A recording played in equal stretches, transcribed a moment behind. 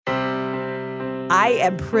I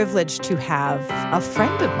am privileged to have a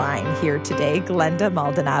friend of mine here today, Glenda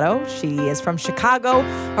Maldonado. She is from Chicago,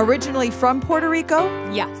 originally from Puerto Rico.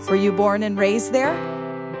 Yes. Were you born and raised there?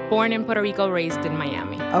 Born in Puerto Rico, raised in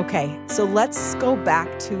Miami. Okay, so let's go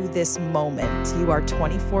back to this moment. You are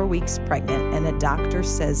 24 weeks pregnant, and a doctor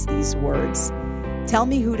says these words, "Tell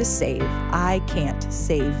me who to save. I can't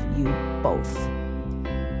save you both."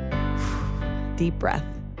 Deep breath.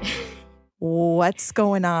 What's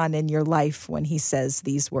going on in your life when he says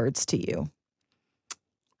these words to you?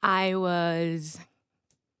 I was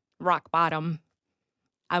rock bottom.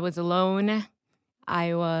 I was alone.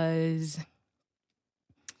 I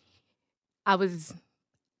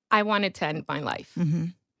wanted to end my life,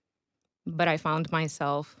 but I found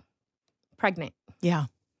myself pregnant. Yeah.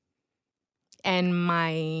 And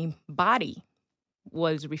my body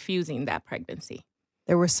was refusing that pregnancy.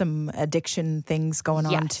 There were some addiction things going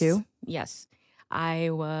on too? Yes. I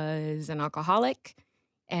was an alcoholic,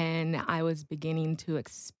 and I was beginning to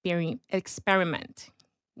experiment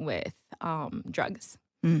with drugs.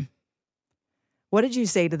 What did you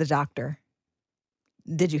say to the doctor?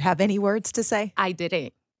 Did you have any words to say? I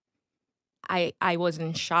didn't. I was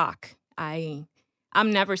in shock. I'm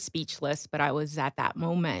never speechless, but I was at that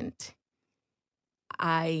moment.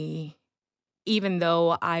 Even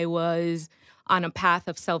though I was on a path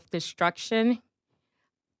of self-destruction,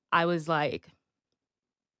 I was like,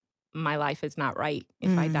 my life is not right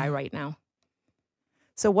if I die right now.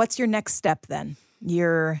 So what's your next step then?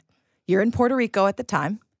 You're in Puerto Rico at the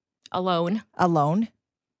time. Alone.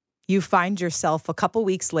 You find yourself a couple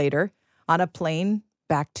weeks later on a plane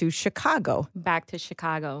back to Chicago.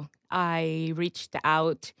 I reached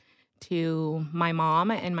out to my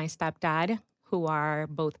mom and my stepdad, who are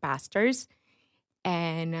both pastors,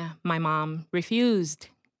 and my mom refused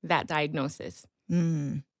that diagnosis.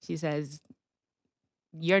 She says,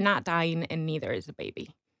 "You're not dying, and neither is the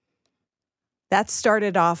baby." That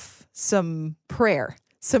started off some prayer,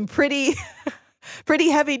 some pretty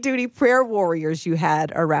heavy-duty prayer warriors you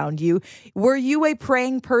had around you. Were you a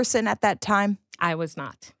praying person at that time? I was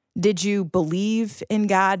not. Did you believe in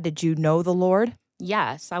God? Did you know the Lord?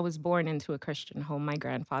 Yes, I was born into a Christian home. My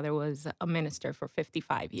grandfather was a minister for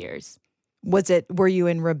 55 years. Were you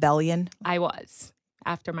in rebellion? I was.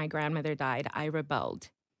 After my grandmother died, I rebelled.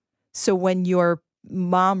 So when your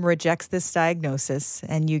mom rejects this diagnosis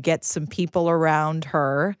and you get some people around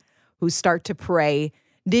her who start to pray,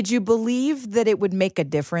 did you believe that it would make a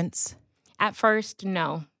difference? At first,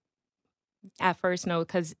 no.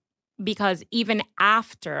 Because even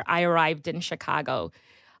after I arrived in Chicago,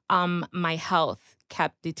 my health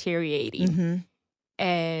kept deteriorating.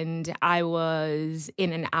 And I was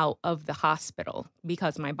in and out of the hospital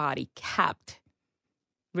because my body kept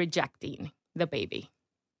rejecting the baby.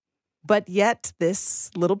 But yet this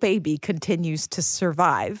little baby continues to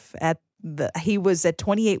survive. He was at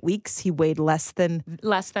 28 weeks. He weighed less than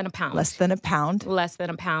a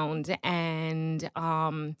pound. And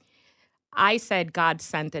I said God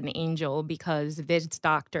sent an angel because this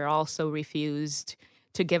doctor also refused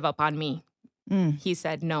to give up on me. He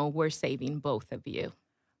said, "No, we're saving both of you."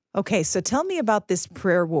 Okay, so tell me about this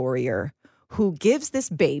prayer warrior who gives this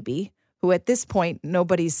baby, who at this point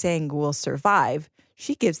nobody's saying will survive.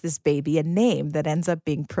 She gives this baby a name that ends up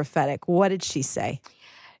being prophetic. What did she say?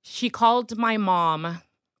 She called my mom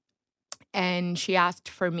and she asked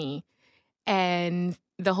for me. And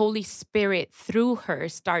the Holy Spirit, through her,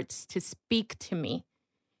 starts to speak to me.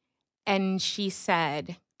 And she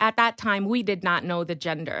said, at that time, we did not know the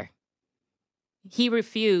gender. He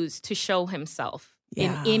refused to show himself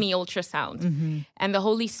in any ultrasound. And the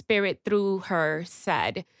Holy Spirit, through her,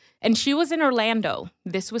 said, and she was in Orlando.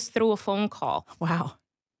 This was through a phone call. Wow.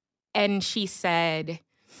 And she said,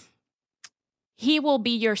 "He will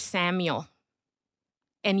be your Samuel,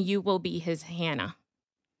 and you will be his Hannah."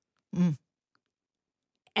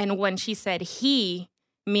 And when she said he,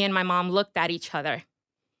 me and my mom looked at each other.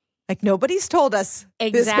 Like, nobody's told us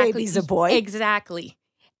this baby's a boy. Exactly.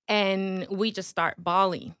 And we just start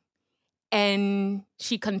bawling. And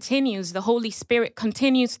she continues, the Holy Spirit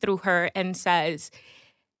continues through her and says,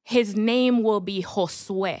 "His name will be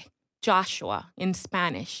Josue, Joshua in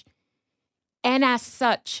Spanish. And as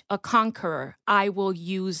such, a conqueror, I will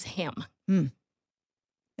use him."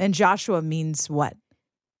 And Joshua means what?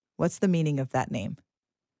 What's the meaning of that name?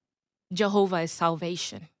 Jehovah is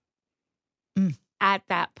salvation. At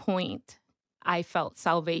that point, I felt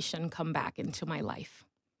salvation come back into my life.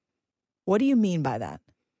 What do you mean by that?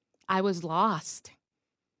 I was lost.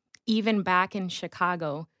 Even back in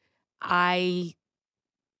Chicago, up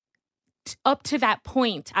to that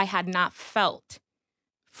point, I had not felt.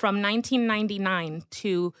 From 1999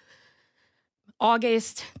 to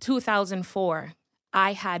August 2004,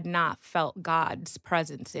 I had not felt God's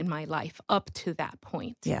presence in my life up to that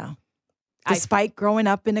point. Yeah. Despite growing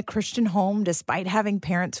up in a Christian home, despite having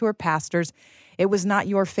parents who are pastors, it was not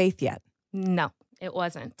your faith yet. No, it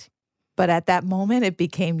wasn't. But at that moment, it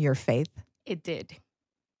became your faith. It did.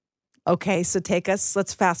 Okay, so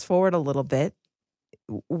let's fast forward a little bit.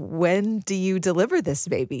 When do you deliver this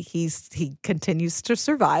baby? He continues to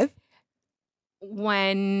survive.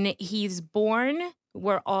 When he's born,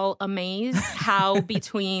 we're all amazed how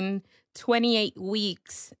between 28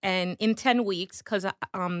 weeks and in 10 weeks, because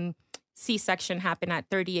C-section happened at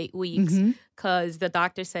 38 weeks, because the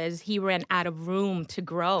doctor says he ran out of room to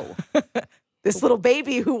grow. This little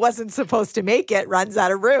baby who wasn't supposed to make it runs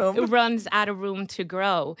out of room. Runs out of room to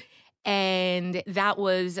grow. And that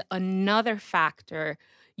was another factor,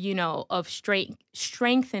 of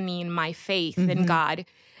strengthening my faith in God,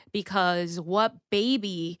 because what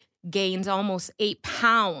baby gains almost 8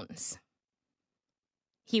 pounds?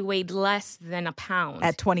 He weighed less than a pound.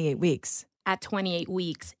 At 28 weeks. At 28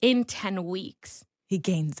 weeks, in 10 weeks. He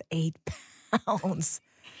gains 8 pounds.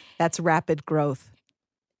 That's rapid growth.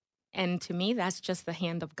 And to me, that's just the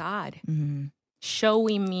hand of God,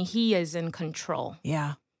 showing me he is in control.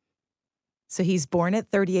 Yeah. So he's born at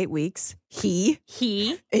 38 weeks. He,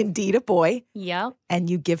 indeed a boy. Yep. And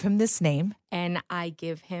you give him this name. And I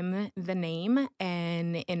give him the name,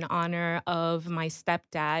 and in honor of my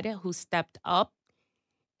stepdad who stepped up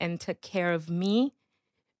and took care of me,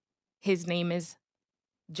 his name is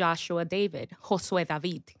Joshua David, Josué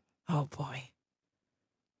David. Oh, boy.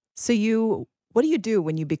 So what do you do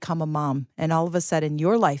when you become a mom and all of a sudden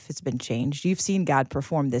your life has been changed? You've seen God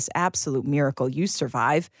perform this absolute miracle. You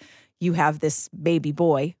survive. You have this baby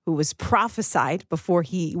boy who was prophesied before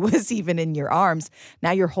he was even in your arms. Now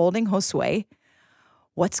you're holding Josué.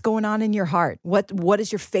 What's going on in your heart? What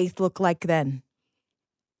does your faith look like then?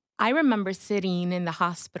 I remember sitting in the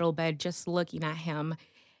hospital bed just looking at him,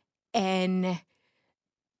 and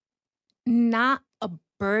not a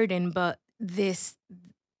burden, but this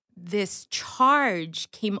charge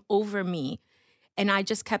came over me, and I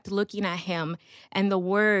just kept looking at him, and the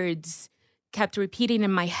words kept repeating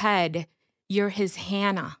in my head, "You're his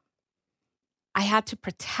Hannah." I had to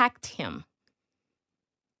protect him.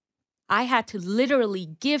 I had to literally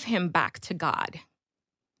give him back to God.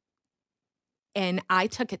 And I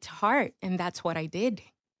took it to heart, and that's what I did.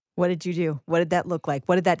 What did you do? What did that look like?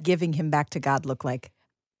 What did that giving him back to God look like?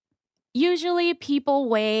 Usually people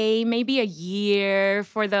wait maybe a year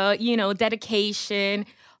for the, dedication.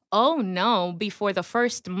 Oh no, before the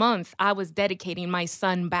first month, I was dedicating my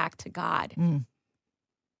son back to God.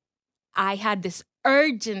 I had this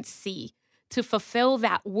urgency to fulfill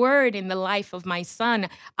that word in the life of my son.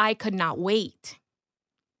 I could not wait.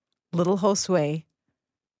 Little Josué,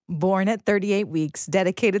 born at 38 weeks,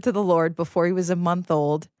 dedicated to the Lord before he was a month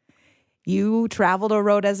old. You traveled or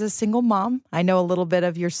rode as a single mom. I know a little bit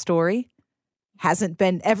of your story.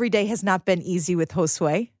 Every day has not been easy with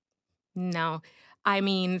Josué. No. I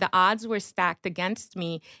mean, the odds were stacked against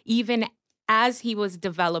me. Even as he was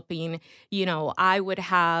developing, I would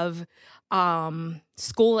have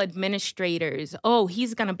school administrators. Oh,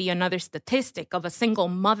 he's going to be another statistic of a single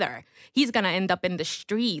mother. He's going to end up in the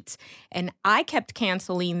streets. And I kept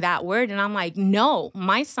canceling that word. And I'm like, no,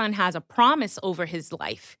 my son has a promise over his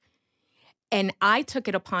life. And I took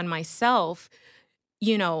it upon myself.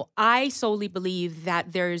 I solely believe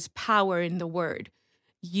that there's power in the word.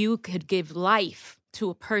 You could give life to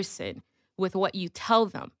a person with what you tell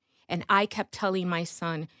them. And I kept telling my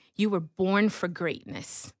son, you were born for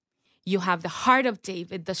greatness. You have the heart of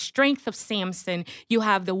David, the strength of Samson. You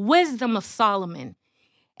have the wisdom of Solomon.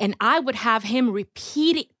 And I would have him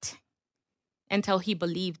repeat it until he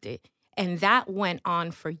believed it. And that went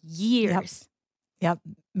on for years. Yep.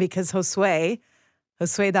 Because Josué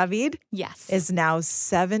David, yes, is now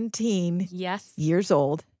 17 years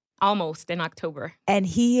old. Almost in October. And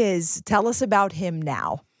tell us about him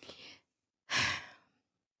now.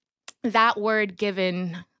 That word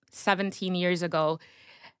given 17 years ago,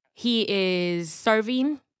 he is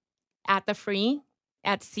serving at the Free,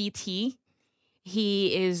 at CT.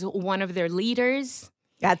 He is one of their leaders.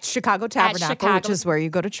 At Chicago Tabernacle, which is where you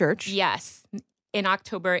go to church. Yes. In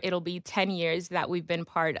October, it'll be 10 years that we've been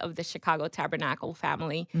part of the Chicago Tabernacle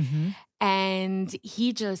family. And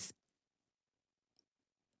he gets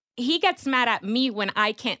mad at me when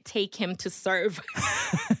I can't take him to serve.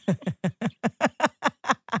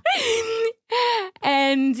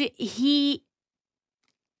 And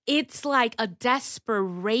it's like a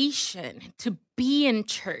desperation to be in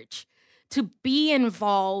church, to be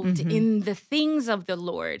involved in the things of the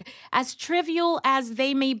Lord, as trivial as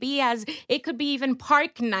they may be, as it could be even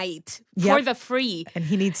park night for the free. And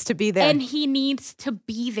he needs to be there. And he needs to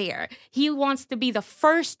be there. He wants to be the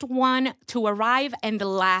first one to arrive and the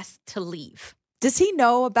last to leave. Does he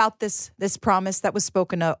know about this promise that was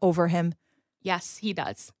spoken over him? Yes, he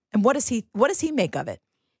does. And what does he make of it?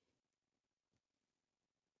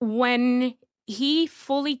 When he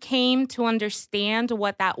fully came to understand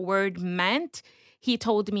what that word meant, he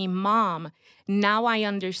told me, Mom, now I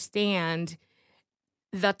understand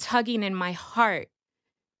the tugging in my heart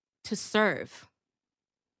to serve.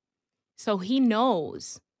 So he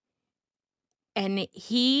knows. And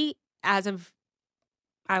he, as of,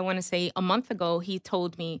 I want to say a month ago, he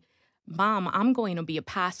told me, Mom, I'm going to be a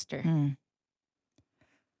pastor.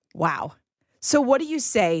 Wow. So what do you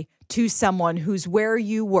say to someone who's where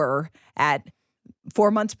you were at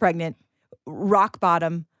 4 months pregnant, rock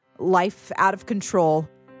bottom, life out of control,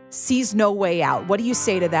 sees no way out? What do you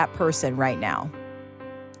say to that person right now?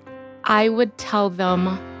 I would tell them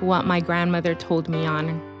what my grandmother told me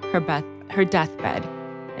on her deathbed.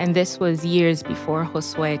 And this was years before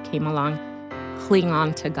Josue came along. Cling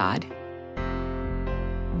on to God.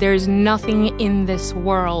 There's nothing in this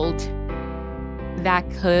world that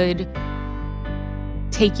could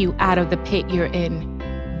take you out of the pit you're in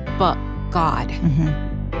but God,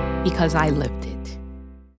 because I lived it.